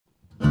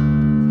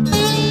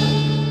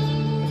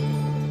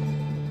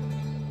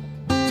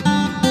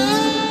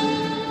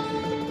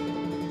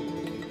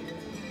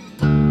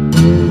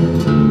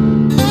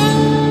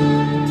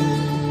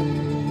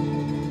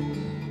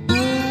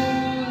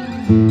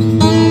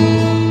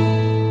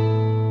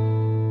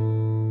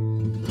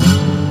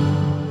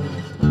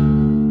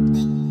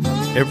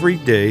Every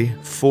day,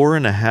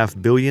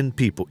 4.5 billion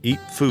people eat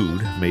food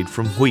made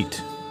from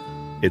wheat.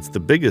 It's the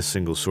biggest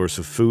single source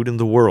of food in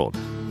the world.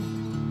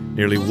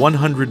 Nearly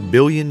 $100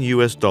 billion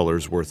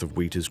worth of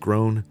wheat is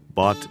grown,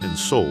 bought, and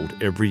sold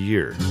every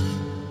year.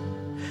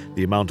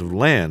 The amount of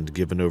land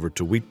given over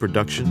to wheat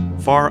production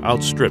far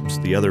outstrips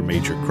the other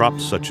major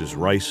crops such as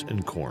rice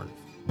and corn.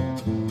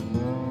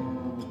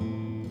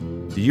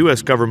 The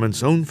U.S.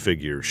 government's own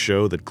figures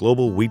show that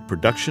global wheat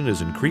production is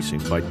increasing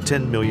by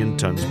 10 million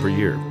tons per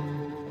year.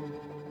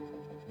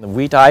 The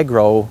wheat I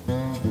grow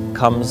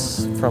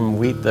comes from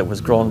wheat that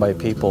was grown by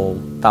people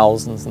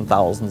thousands and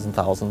thousands and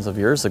thousands of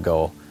years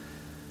ago.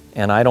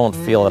 And I don't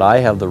feel that I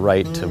have the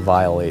right to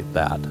violate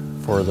that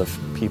for the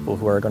people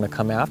who are going to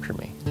come after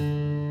me.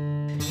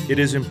 It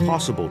is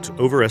impossible to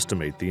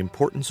overestimate the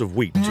importance of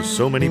wheat to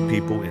so many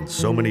people in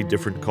so many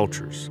different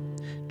cultures.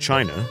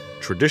 China,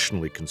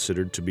 traditionally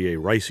considered to be a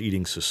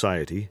rice-eating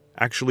society,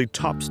 actually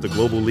tops the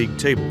global league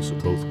tables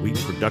of both wheat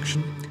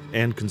production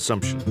and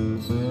consumption.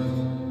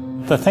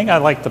 The thing I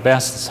like the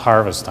best is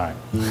harvest time.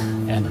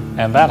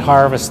 And that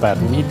harvest, that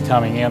wheat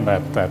coming in,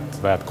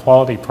 that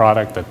quality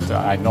product that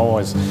I know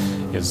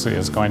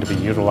is going to be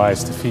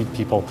utilized to feed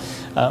people.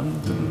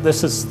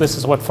 This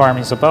is what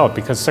farming is about,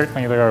 because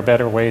certainly there are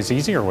better ways,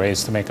 easier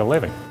ways to make a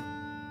living.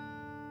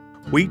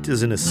 Wheat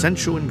is an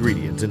essential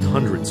ingredient in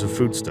hundreds of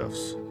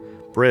foodstuffs.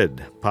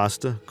 Bread,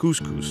 pasta,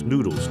 couscous,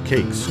 noodles,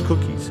 cakes,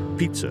 cookies,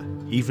 pizza,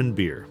 even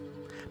beer.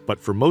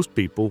 But for most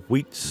people,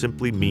 wheat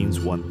simply means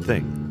one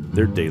thing: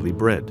 their daily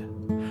bread.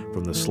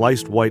 From the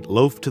sliced white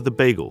loaf to the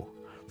bagel,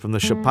 from the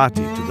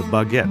chapati to the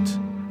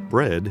baguette,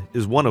 bread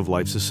is one of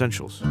life's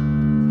essentials.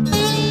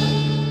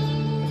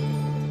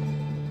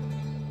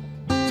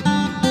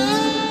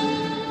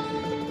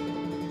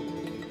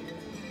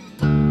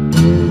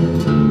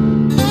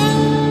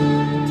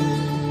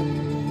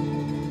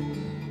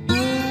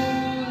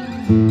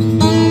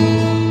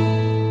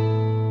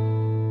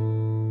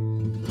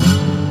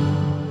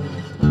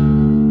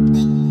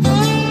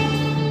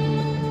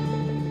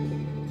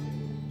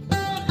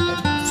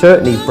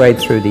 Certainly bread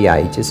through the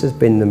ages has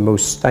been the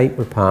most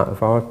staple part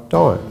of our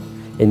diet.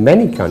 In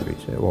many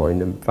countries, or in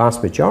the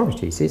vast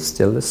majorities, it's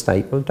still the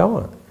staple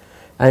diet.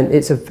 And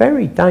it's a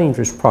very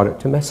dangerous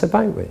product to mess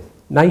about with.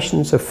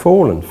 Nations have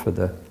fallen for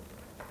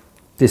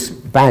this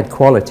bad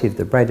quality of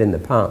the bread in the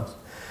past,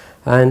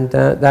 and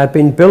they've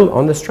been built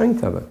on the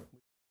strength of it.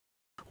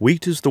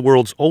 Wheat is the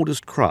world's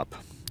oldest crop.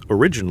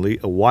 Originally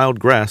a wild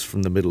grass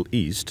from the Middle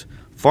East,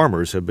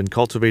 farmers have been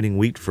cultivating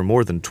wheat for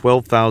more than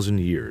 12,000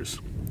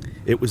 years.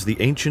 It was the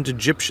ancient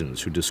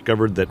Egyptians who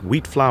discovered that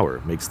wheat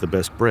flour makes the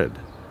best bread.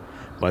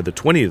 By the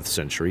 20th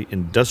century,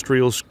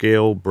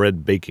 industrial-scale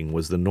bread baking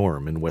was the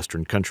norm in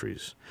Western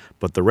countries,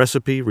 but the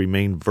recipe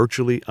remained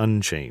virtually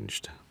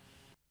unchanged.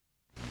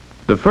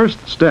 The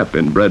first step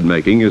in bread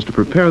making is to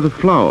prepare the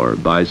flour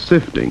by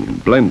sifting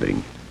and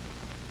blending.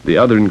 The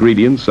other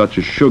ingredients, such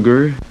as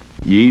sugar,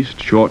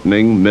 yeast,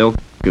 shortening, milk,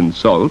 and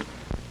salt,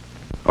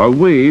 are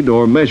weighed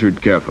or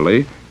measured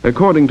carefully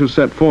according to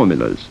set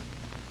formulas.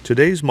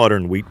 Today's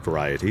modern wheat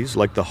varieties,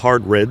 like the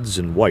hard reds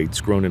and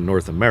whites grown in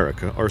North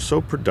America, are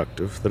so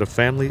productive that a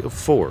family of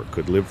 4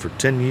 could live for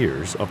 10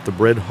 years off the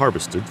bread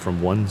harvested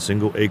from one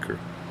single acre.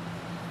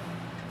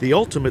 The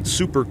ultimate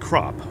super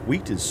crop,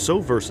 wheat is so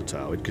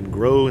versatile it can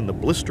grow in the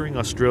blistering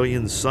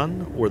Australian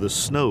sun or the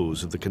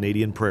snows of the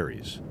Canadian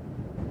prairies.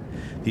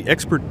 The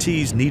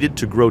expertise needed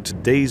to grow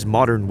today's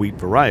modern wheat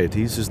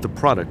varieties is the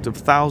product of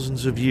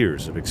thousands of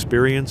years of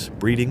experience,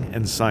 breeding,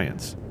 and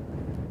science.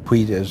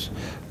 Wheat is,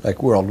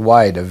 like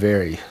worldwide, a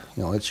very,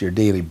 it's your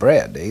daily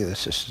bread.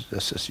 This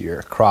is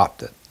your crop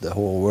that the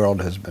whole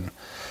world has been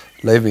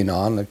living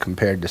on,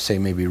 compared to, say,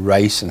 maybe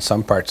rice in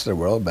some parts of the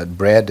world, but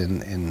bread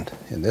in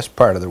this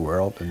part of the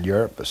world, in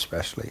Europe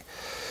especially,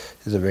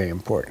 is a very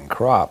important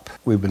crop.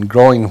 We've been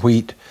growing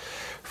wheat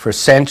for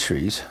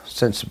centuries,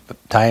 since the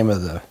time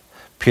of the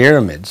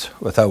pyramids,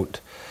 without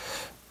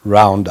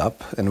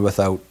Roundup and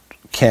without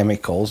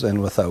chemicals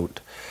and without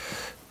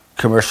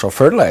commercial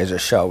fertilizer,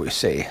 shall we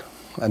say,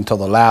 until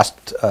the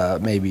last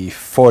maybe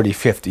 40,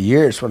 50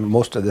 years, when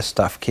most of this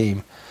stuff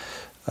came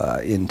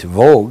into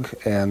vogue.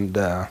 And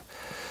I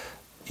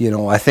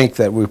think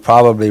that we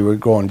probably were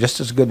growing just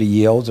as good a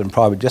yields and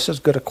probably just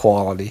as good a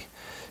quality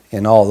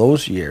in all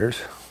those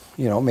years.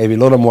 Maybe a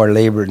little more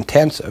labor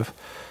intensive,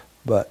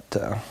 but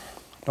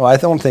no, I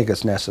don't think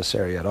it's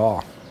necessary at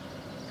all.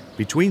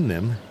 Between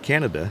them,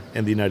 Canada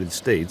and the United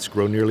States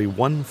grow nearly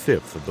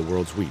 1/5 of the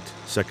world's wheat,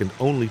 second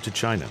only to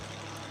China.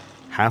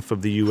 Half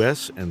of the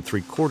U.S. and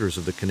 3/4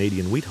 of the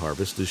Canadian wheat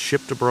harvest is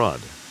shipped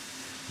abroad.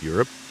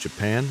 Europe,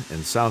 Japan,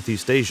 and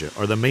Southeast Asia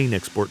are the main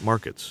export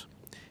markets.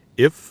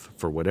 If,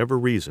 for whatever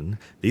reason,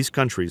 these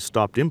countries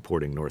stopped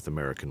importing North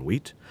American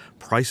wheat,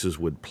 prices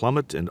would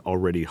plummet and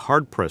already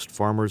hard-pressed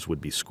farmers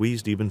would be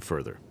squeezed even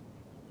further.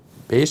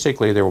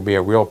 Basically, there will be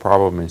a real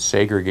problem in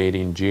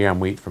segregating GM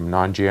wheat from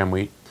non-GM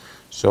wheat.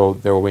 So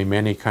there will be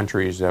many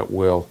countries that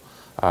will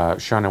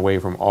shun away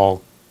from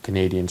all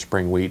Canadian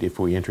spring wheat if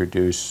we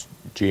introduce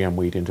GM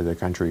wheat into the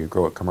country or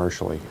grow it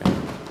commercially.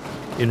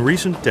 In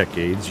recent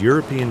decades,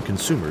 European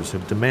consumers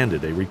have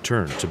demanded a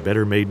return to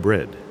better-made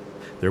bread.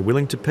 They're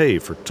willing to pay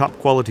for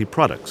top-quality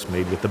products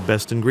made with the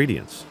best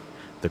ingredients.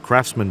 The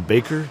craftsman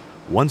baker,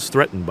 once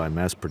threatened by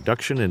mass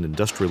production and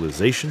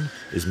industrialization,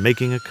 is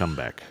making a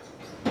comeback.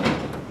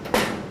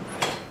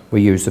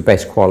 We use the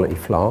best quality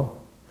flour.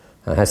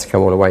 It has to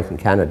come all the way from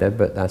Canada,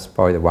 but that's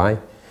by the way.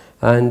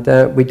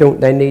 And we don't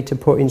then need to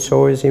put in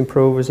soils,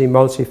 improvers,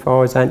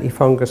 emulsifiers,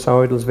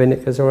 antifungicidals,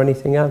 vinegars or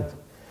anything else.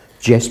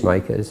 Just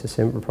make it as a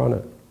simple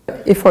product.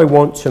 If I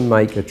want to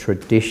make a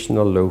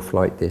traditional loaf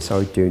like this,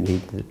 I do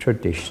need the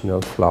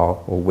traditional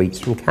flour or wheats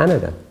from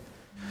Canada.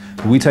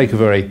 We take a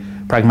very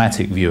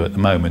pragmatic view at the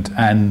moment,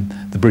 and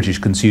the British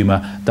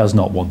consumer does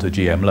not want a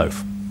GM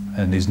loaf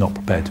and is not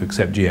prepared to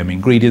accept GM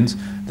ingredients,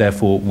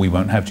 therefore we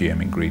won't have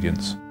GM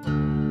ingredients.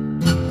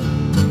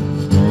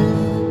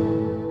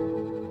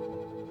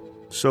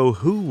 So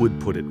who would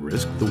put at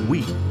risk the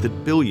wheat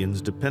that billions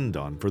depend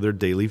on for their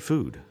daily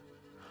food?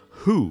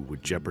 Who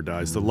would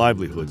jeopardize the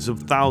livelihoods of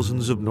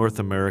thousands of North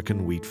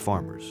American wheat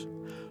farmers?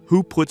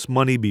 Who puts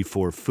money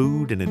before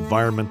food and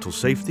environmental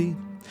safety?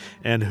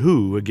 And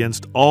who,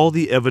 against all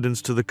the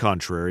evidence to the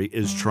contrary,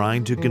 is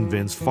trying to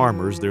convince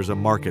farmers there's a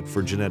market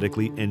for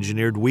genetically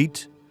engineered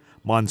wheat?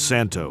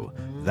 Monsanto,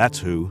 that's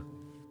who.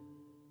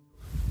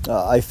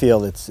 I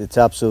feel it's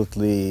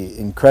absolutely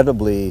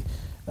incredibly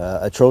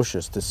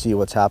atrocious to see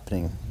what's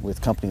happening with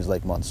companies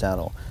like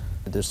Monsanto.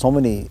 There's so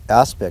many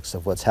aspects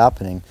of what's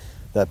happening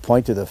that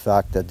point to the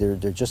fact that they're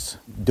just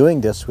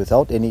doing this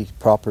without any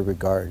proper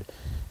regard.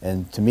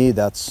 And to me,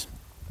 that's,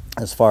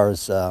 as far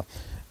as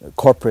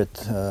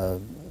corporate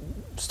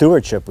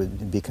stewardship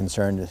would be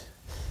concerned,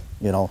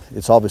 you know,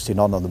 it's obviously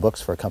not on the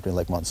books for a company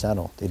like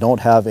Monsanto. They don't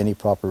have any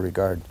proper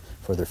regard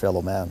for their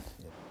fellow man.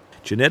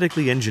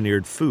 Genetically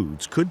engineered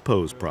foods could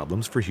pose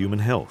problems for human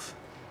health.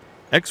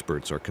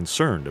 Experts are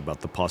concerned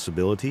about the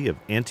possibility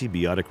of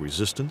antibiotic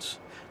resistance,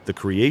 the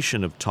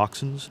creation of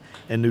toxins,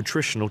 and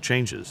nutritional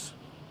changes.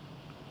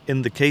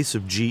 In the case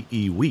of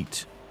GE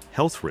wheat,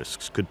 health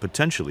risks could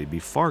potentially be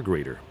far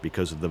greater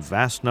because of the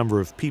vast number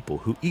of people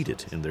who eat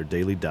it in their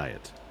daily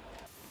diet.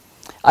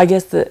 I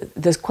guess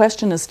this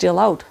question is still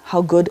out.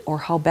 How good or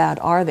how bad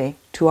are they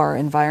to our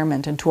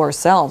environment and to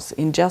ourselves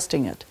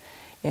ingesting it?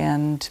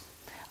 And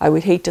I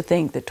would hate to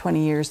think that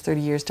 20 years,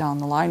 30 years down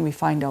the line we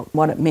find out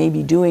what it may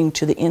be doing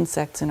to the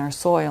insects in our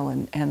soil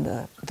and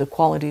the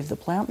quality of the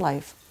plant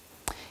life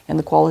and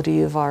the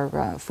quality of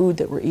our food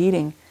that we're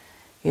eating.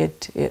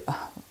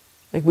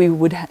 Like we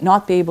would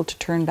not be able to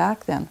turn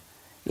back then.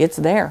 It's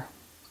there.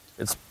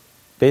 It's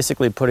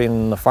basically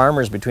putting the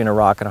farmers between a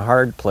rock and a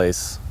hard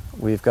place.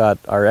 We've got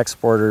our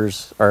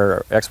exporters,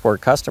 our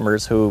export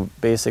customers who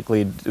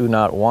basically do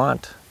not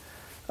want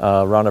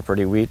Roundup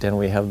Ready wheat, and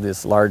we have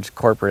these large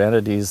corporate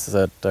entities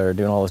that are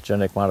doing all this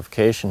genetic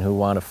modification who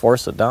want to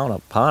force it down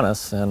upon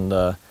us, and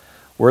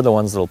we're the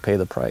ones that will pay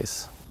the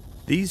price.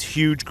 These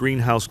huge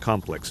greenhouse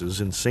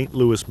complexes in St.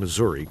 Louis,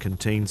 Missouri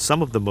contain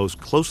some of the most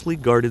closely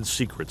guarded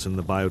secrets in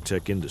the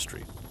biotech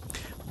industry.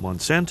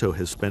 Monsanto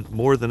has spent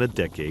more than a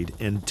decade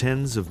and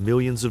tens of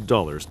millions of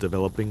dollars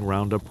developing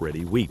Roundup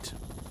Ready wheat.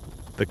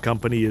 The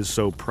company is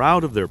so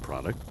proud of their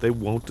product they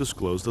won't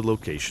disclose the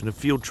location of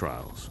field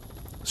trials.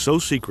 So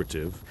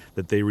secretive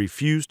that they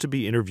refuse to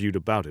be interviewed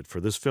about it for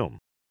this film.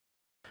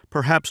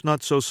 Perhaps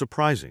not so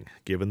surprising,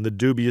 given the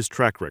dubious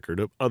track record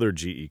of other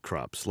GE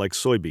crops like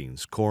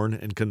soybeans, corn,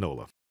 and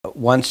canola.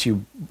 Once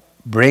you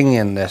bring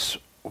in this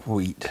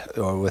wheat,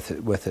 or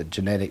with a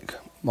genetic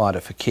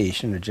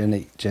modification or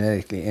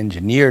genetically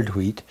engineered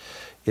wheat,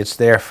 it's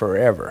there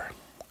forever.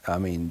 I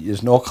mean,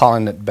 there's no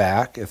calling it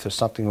back if there's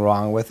something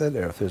wrong with it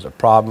or if there's a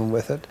problem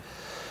with it.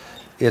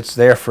 It's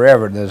there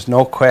forever. There's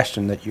no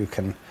question that you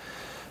can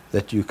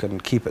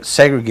keep it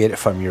segregated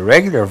from your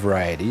regular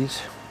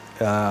varieties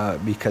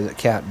because it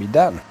can't be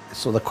done.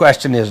 So the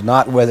question is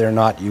not whether or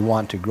not you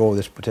want to grow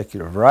this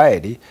particular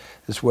variety,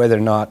 it's whether or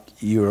not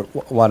you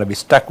want to be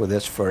stuck with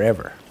this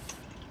forever.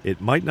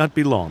 It might not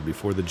be long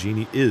before the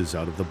genie is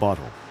out of the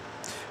bottle.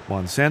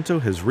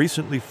 Monsanto has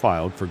recently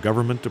filed for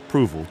government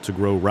approval to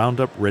grow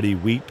Roundup Ready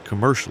wheat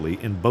commercially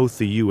in both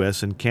the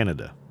U.S. and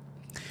Canada.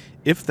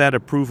 If that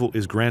approval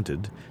is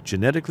granted,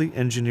 genetically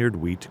engineered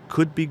wheat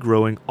could be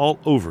growing all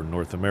over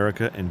North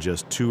America in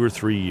just 2 or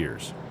 3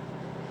 years.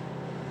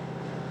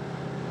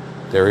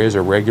 There is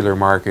a regular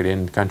market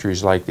in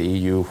countries like the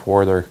EU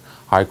for their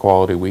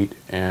high-quality wheat,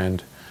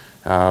 and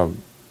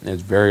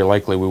it's very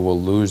likely we will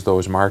lose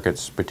those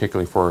markets,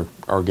 particularly for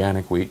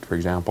organic wheat, for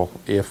example,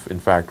 if in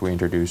fact we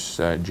introduce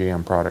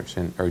GM products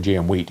or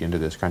GM wheat into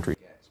this country.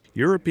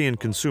 European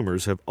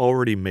consumers have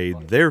already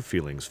made their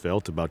feelings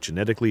felt about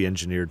genetically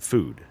engineered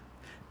food.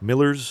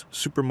 Millers,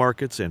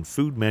 supermarkets, and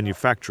food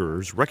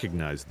manufacturers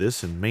recognize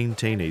this and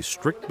maintain a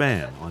strict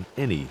ban on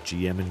any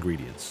GM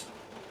ingredients.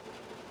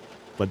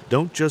 But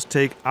don't just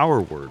take our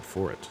word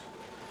for it.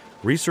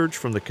 Research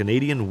from the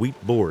Canadian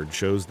Wheat Board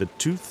shows that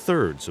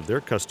 2/3 of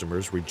their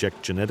customers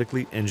reject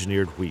genetically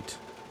engineered wheat.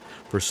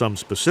 For some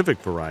specific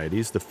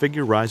varieties, the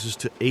figure rises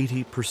to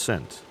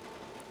 80%.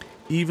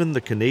 Even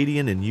the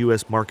Canadian and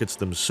U.S. markets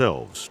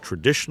themselves,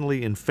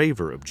 traditionally in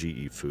favor of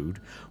GE food,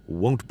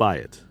 won't buy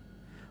it.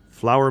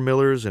 Flour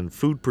millers and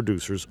food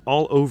producers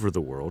all over the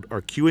world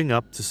are queuing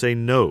up to say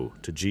no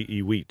to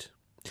GE wheat.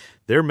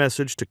 Their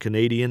message to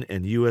Canadian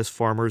and U.S.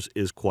 farmers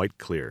is quite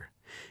clear.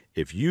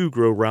 If you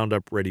grow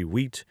Roundup Ready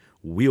wheat,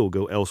 we'll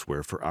go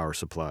elsewhere for our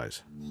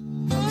supplies.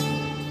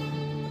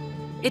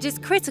 It is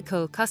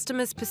critical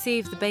customers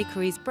perceive the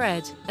bakery's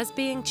bread as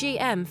being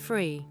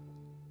GM-free.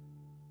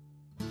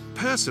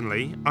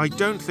 Personally, I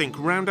don't think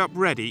Roundup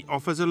Ready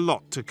offers a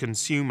lot to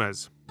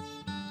consumers.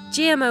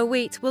 GMO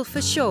wheat will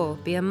for sure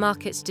be a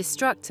market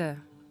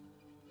destructor.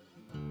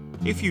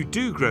 If you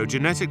do grow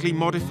genetically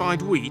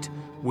modified wheat,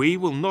 we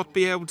will not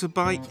be able to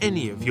buy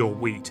any of your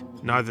wheat,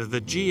 neither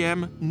the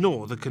GM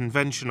nor the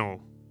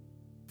conventional.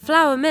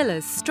 Flour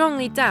millers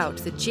strongly doubt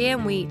that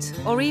GM wheat,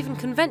 or even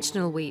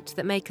conventional wheat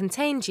that may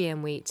contain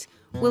GM wheat,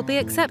 will be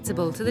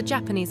acceptable to the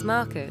Japanese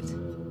market.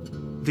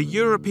 The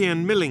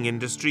European milling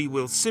industry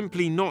will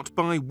simply not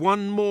buy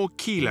 1 more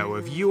kilo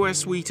of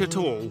US wheat at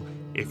all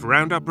if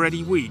Roundup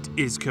Ready wheat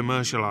is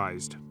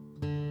commercialized.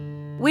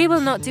 We will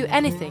not do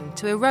anything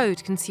to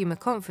erode consumer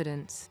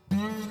confidence.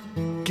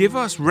 Give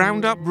us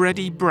Roundup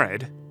Ready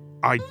bread?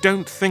 I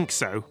don't think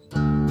so.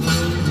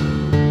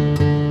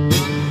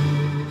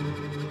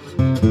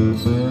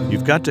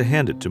 You've got to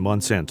hand it to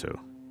Monsanto.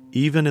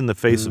 Even in the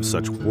face of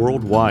such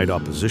worldwide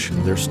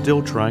opposition, they're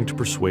still trying to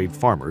persuade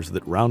farmers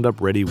that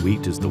Roundup Ready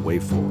wheat is the way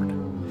forward.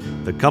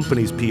 The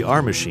company's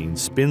PR machine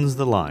spins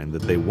the line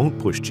that they won't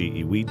push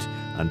GE wheat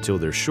until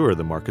they're sure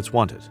the markets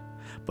want it.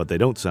 But they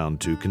don't sound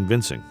too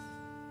convincing.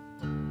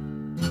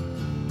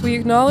 We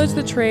acknowledge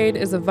the trade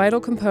is a vital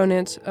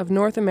component of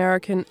North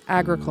American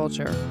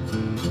agriculture.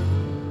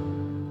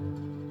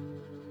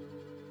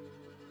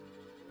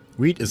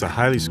 Wheat is a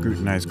highly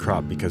scrutinized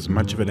crop because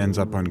much of it ends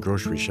up on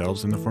grocery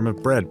shelves in the form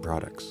of bread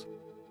products.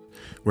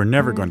 We're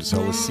never going to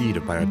sell the seed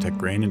of biotech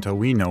grain until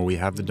we know we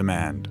have the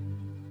demand.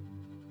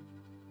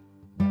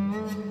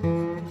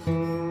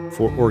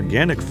 For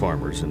organic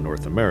farmers in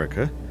North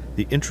America,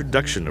 the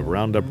introduction of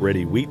Roundup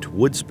Ready wheat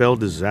would spell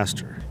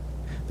disaster.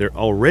 They're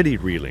already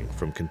reeling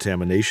from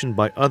contamination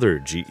by other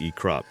GE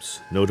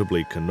crops,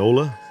 notably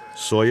canola,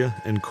 soya,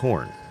 and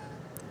corn.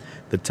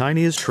 The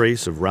tiniest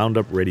trace of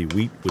Roundup Ready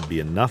wheat would be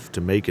enough to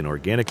make an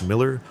organic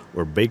miller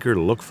or baker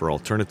look for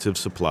alternative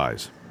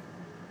supplies.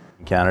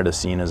 Canada is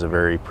seen as a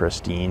very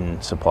pristine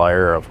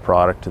supplier of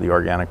product to the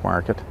organic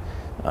market.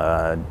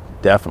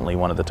 Definitely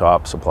one of the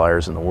top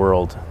suppliers in the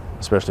world,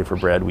 especially for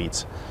bread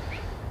wheats.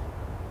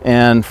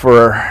 And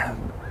for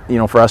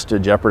us to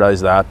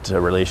jeopardize that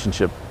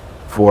relationship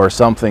for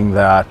something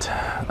that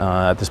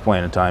at this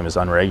point in time is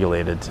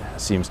unregulated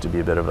seems to be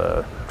a bit of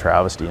a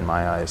travesty in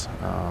my eyes.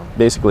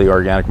 Basically,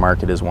 organic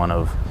market is one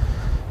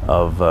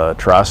of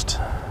trust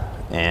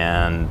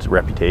and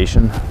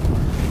reputation,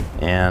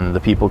 and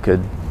the people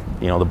could,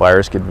 the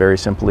buyers could very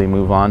simply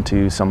move on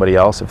to somebody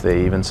else if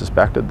they even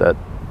suspected that,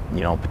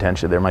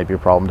 potentially there might be a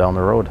problem down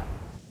the road.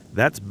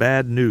 That's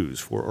bad news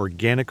for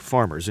organic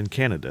farmers in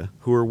Canada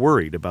who are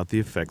worried about the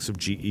effects of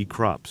GE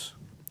crops.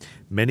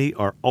 Many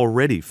are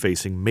already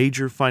facing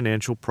major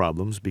financial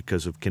problems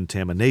because of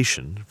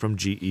contamination from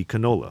GE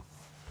canola.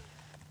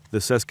 The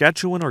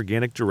Saskatchewan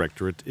Organic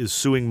Directorate is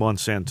suing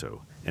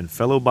Monsanto and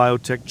fellow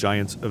biotech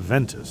giants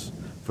Aventis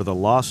for the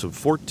loss of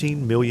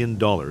 $14 million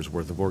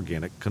worth of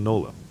organic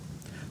canola.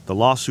 The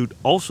lawsuit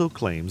also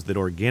claims that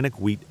organic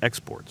wheat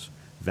exports,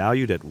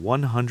 valued at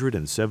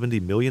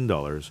 $170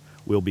 million,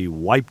 will be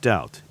wiped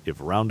out if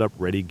Roundup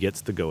Ready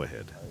gets the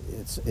go-ahead.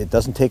 It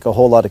doesn't take a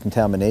whole lot of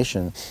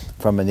contamination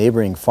from a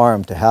neighboring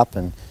farm to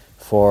happen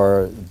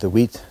for the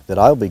wheat that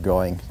I'll be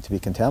growing to be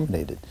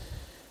contaminated.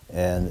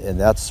 And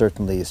that's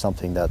certainly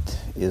something that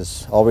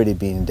is already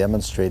being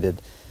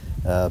demonstrated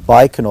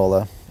by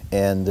canola,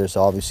 and there's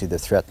obviously the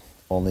threat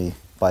only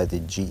by the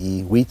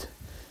GE wheat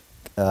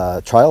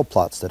trial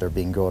plots that are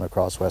being grown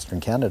across Western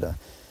Canada.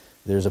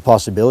 There's a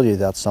possibility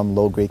that some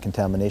low-grade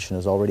contamination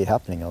is already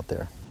happening out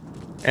there.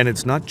 And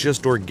it's not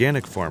just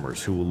organic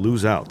farmers who will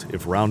lose out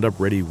if Roundup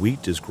Ready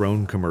wheat is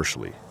grown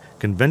commercially.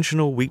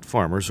 Conventional wheat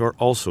farmers are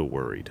also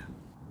worried.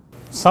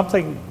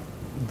 Something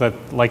that,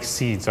 like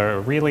seeds,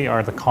 really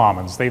are the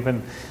commons. They've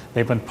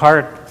been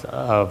part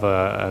of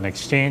an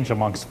exchange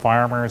amongst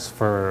farmers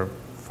for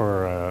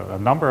a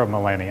number of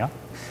millennia.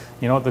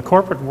 The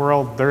corporate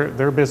world,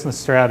 their business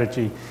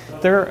strategy,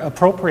 they're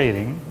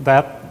appropriating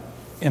that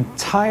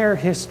entire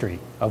history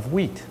of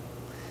wheat,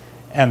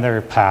 and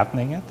they're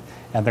patenting it,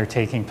 and they're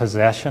taking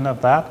possession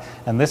of that.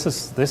 And this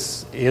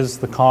is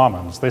the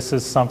commons. This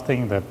is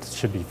something that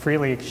should be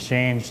freely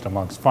exchanged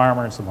amongst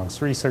farmers,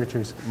 amongst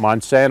researchers.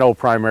 Monsanto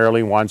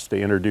primarily wants to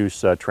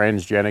introduce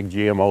transgenic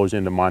GMOs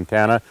into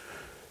Montana.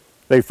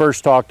 They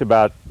first talked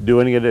about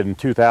doing it in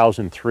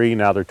 2003,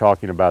 now they're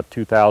talking about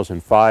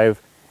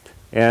 2005.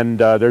 And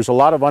there's a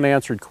lot of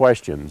unanswered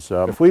questions.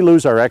 If we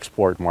lose our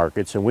export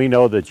markets, and we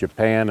know that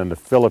Japan and the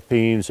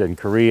Philippines and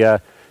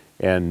Korea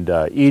and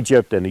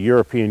Egypt and the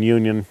European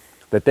Union,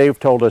 that they've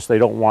told us they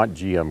don't want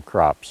GM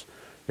crops,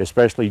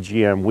 especially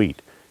GM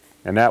wheat,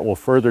 and that will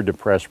further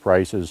depress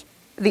prices.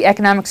 the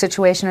economic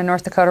situation in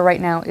North Dakota right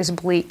now is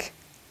bleak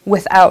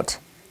without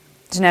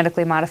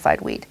genetically modified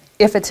wheat.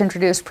 If it's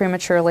introduced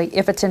prematurely,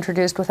 if it's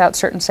introduced without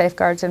certain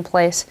safeguards in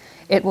place,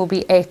 it will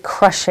be a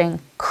crushing,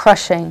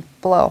 crushing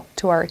blow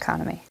to our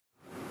economy.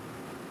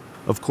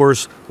 Of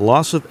course,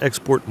 loss of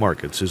export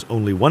markets is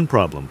only one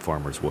problem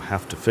farmers will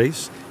have to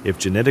face if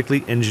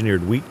genetically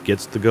engineered wheat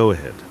gets the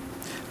go-ahead.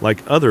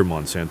 Like other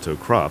Monsanto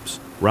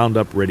crops,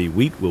 Roundup-ready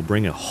wheat will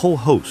bring a whole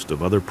host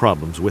of other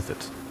problems with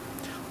it.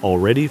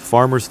 Already,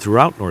 farmers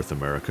throughout North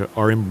America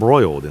are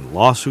embroiled in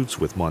lawsuits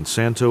with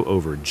Monsanto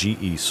over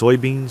GE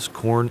soybeans,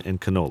 corn,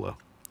 and canola.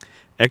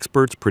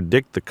 Experts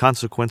predict the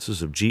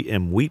consequences of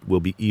GM wheat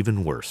will be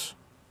even worse.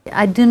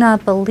 I do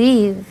not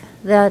believe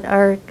that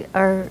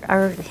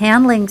our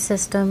handling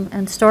system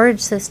and storage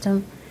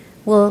system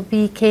will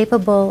be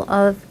capable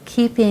of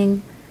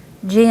keeping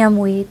GM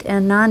wheat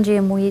and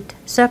non-GM wheat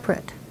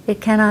separate. It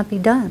cannot be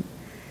done.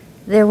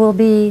 There will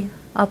be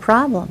a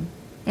problem.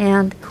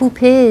 And who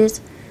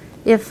pays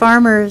if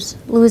farmers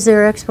lose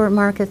their export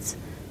markets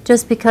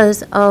just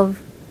because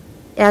of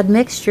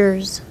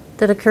admixtures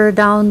that occur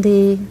down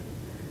the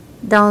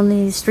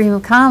stream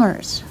of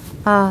commerce?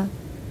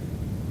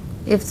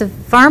 If the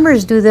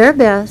farmers do their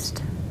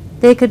best,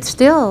 they could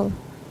still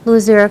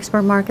lose their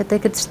export market. They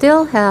could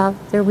still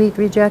have their wheat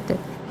rejected.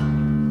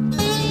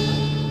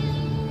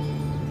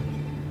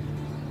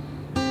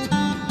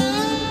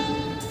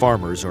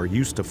 Farmers are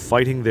used to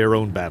fighting their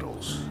own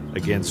battles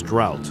against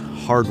drought,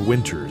 hard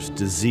winters,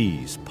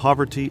 disease,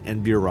 poverty,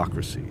 and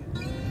bureaucracy.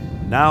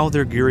 Now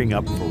they're gearing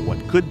up for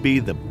what could be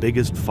the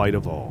biggest fight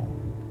of all.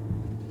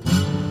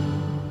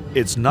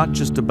 It's not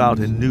just about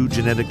a new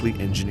genetically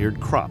engineered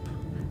crop.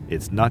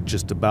 It's not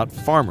just about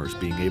farmers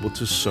being able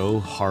to sow,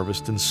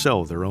 harvest, and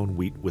sell their own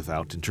wheat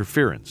without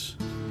interference.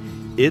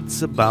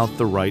 It's about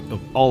the right of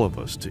all of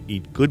us to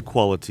eat good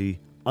quality,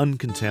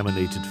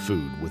 uncontaminated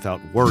food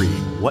without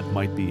worrying what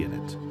might be in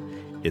it.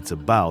 It's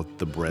about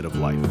the bread of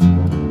life.